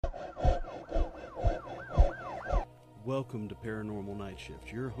Welcome to Paranormal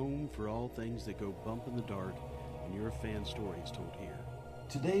Nightshift, your home for all things that go bump in the dark and your fan stories told here.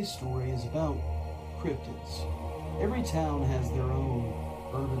 Today's story is about cryptids. Every town has their own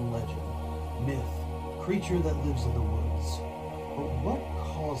urban legend, myth, creature that lives in the woods. But what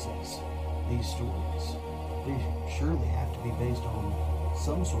causes these stories? They surely have to be based on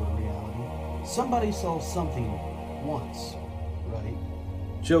some sort of reality. Somebody saw something once, right?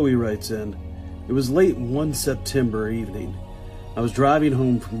 Joey writes in, it was late one September evening. I was driving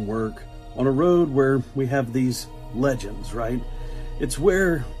home from work on a road where we have these legends, right? It's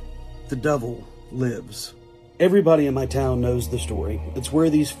where the devil lives. Everybody in my town knows the story. It's where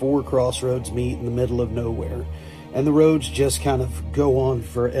these four crossroads meet in the middle of nowhere, and the roads just kind of go on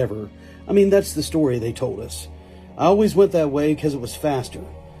forever. I mean, that's the story they told us. I always went that way because it was faster,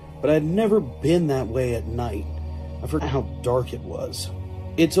 but I'd never been that way at night. I forgot how dark it was.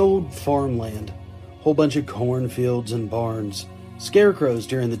 It's old farmland, whole bunch of cornfields and barns, scarecrows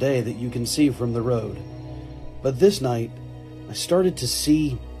during the day that you can see from the road. But this night, I started to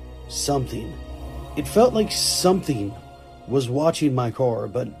see something. It felt like something was watching my car,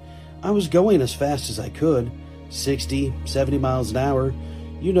 but I was going as fast as I could, 60, 70 miles an hour.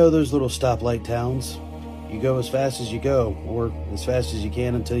 You know those little stoplight towns. You go as fast as you go, or as fast as you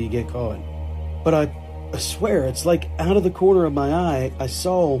can until you get caught. But I swear, it's like out of the corner of my eye, I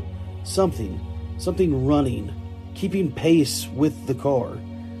saw something running, keeping pace with the car,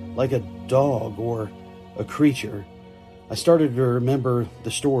 like a dog or a creature. I started to remember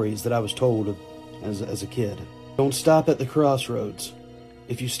the stories that I was told as a kid. Don't stop at the crossroads.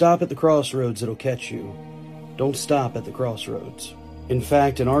 If you stop at the crossroads, it'll catch you. Don't stop at the crossroads. In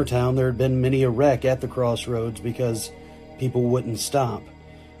fact, in our town, there had been many a wreck at the crossroads because people wouldn't stop.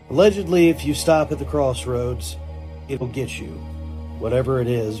 Allegedly, if you stop at the crossroads, it'll get you. Whatever it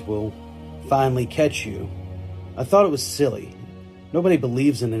is will finally catch you. I thought it was silly. Nobody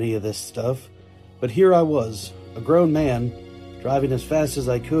believes in any of this stuff. But here I was, a grown man, driving as fast as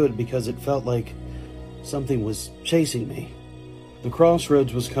I could because it felt like something was chasing me. The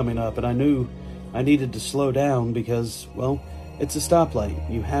crossroads was coming up, and I knew I needed to slow down because, well, it's a stoplight.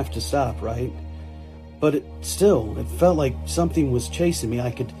 You have to stop, right? But it felt like something was chasing me.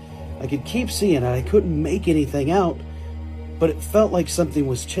 I could keep seeing it. I couldn't make anything out, but it felt like something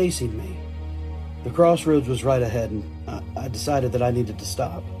was chasing me. The crossroads was right ahead, and I decided that I needed to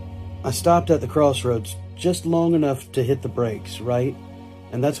stop. I stopped at the crossroads just long enough to hit the brakes, right?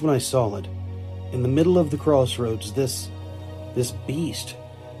 And that's when I saw it. In the middle of the crossroads, this beast,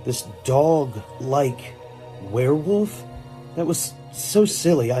 this dog-like werewolf, that was so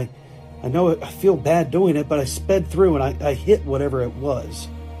silly. I know I feel bad doing it, but I sped through and I hit whatever it was.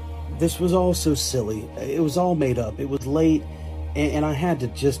 This was all so silly. It was all made up. It was late, and I had to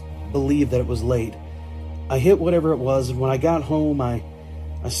just believe that it was late. I hit whatever it was, and when I got home, I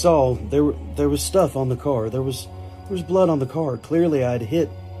saw there was stuff on the car. There was blood on the car. Clearly, I'd hit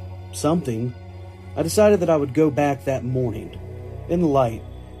something. I decided that I would go back that morning in the light.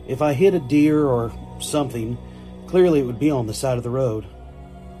 If I hit a deer or something, clearly it would be on the side of the road.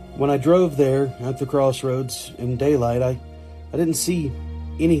 When I drove there at the crossroads in daylight, I didn't see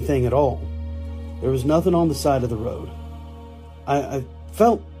anything at all. There was nothing on the side of the road. I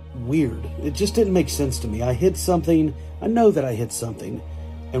felt weird. It just didn't make sense to me. I hit something. I know that I hit something.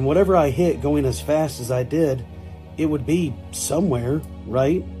 And whatever I hit going as fast as I did, it would be somewhere,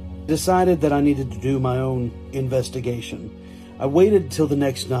 right? Decided that I needed to do my own investigation. I waited till the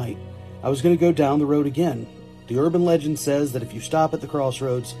next night. I was going to go down the road again. The urban legend says that if you stop at the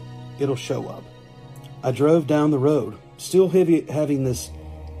crossroads, it'll show up. I drove down the road, still having this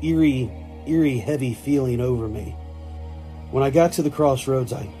eerie, heavy feeling over me. When I got to the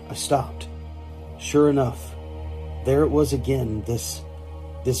crossroads, I stopped. Sure enough, there it was again, this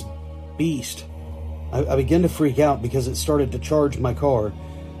beast. I began to freak out because it started to charge my car.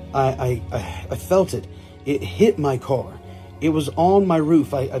 I felt it. It hit my car. It was on my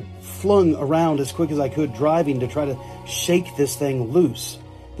roof. I flung around as quick as I could, driving to try to shake this thing loose.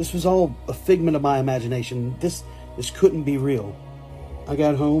 This was all a figment of my imagination. This couldn't be real. I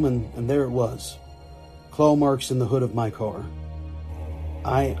got home, and there it was. Claw marks in the hood of my car.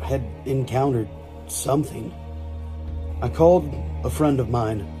 I had encountered something. I called a friend of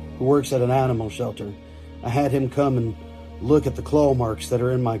mine who works at an animal shelter. I had him come and look at the claw marks that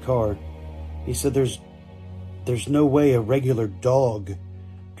are in my car. He said there's no way a regular dog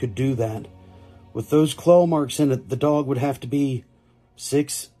could do that. With those claw marks in it, the dog would have to be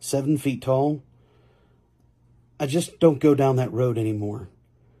 6, 7 feet tall. I just don't go down that road anymore.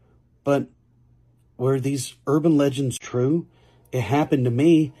 But were these urban legends true? It happened to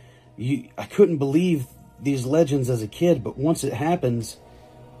me. I couldn't believe these legends as a kid, but once it happens,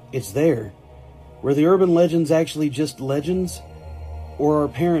 it's there. Were the urban legends actually just legends, or are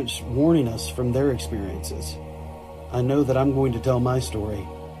parents warning us from their experiences? I know that I'm going to tell my story,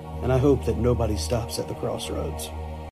 and I hope that nobody stops at the crossroads.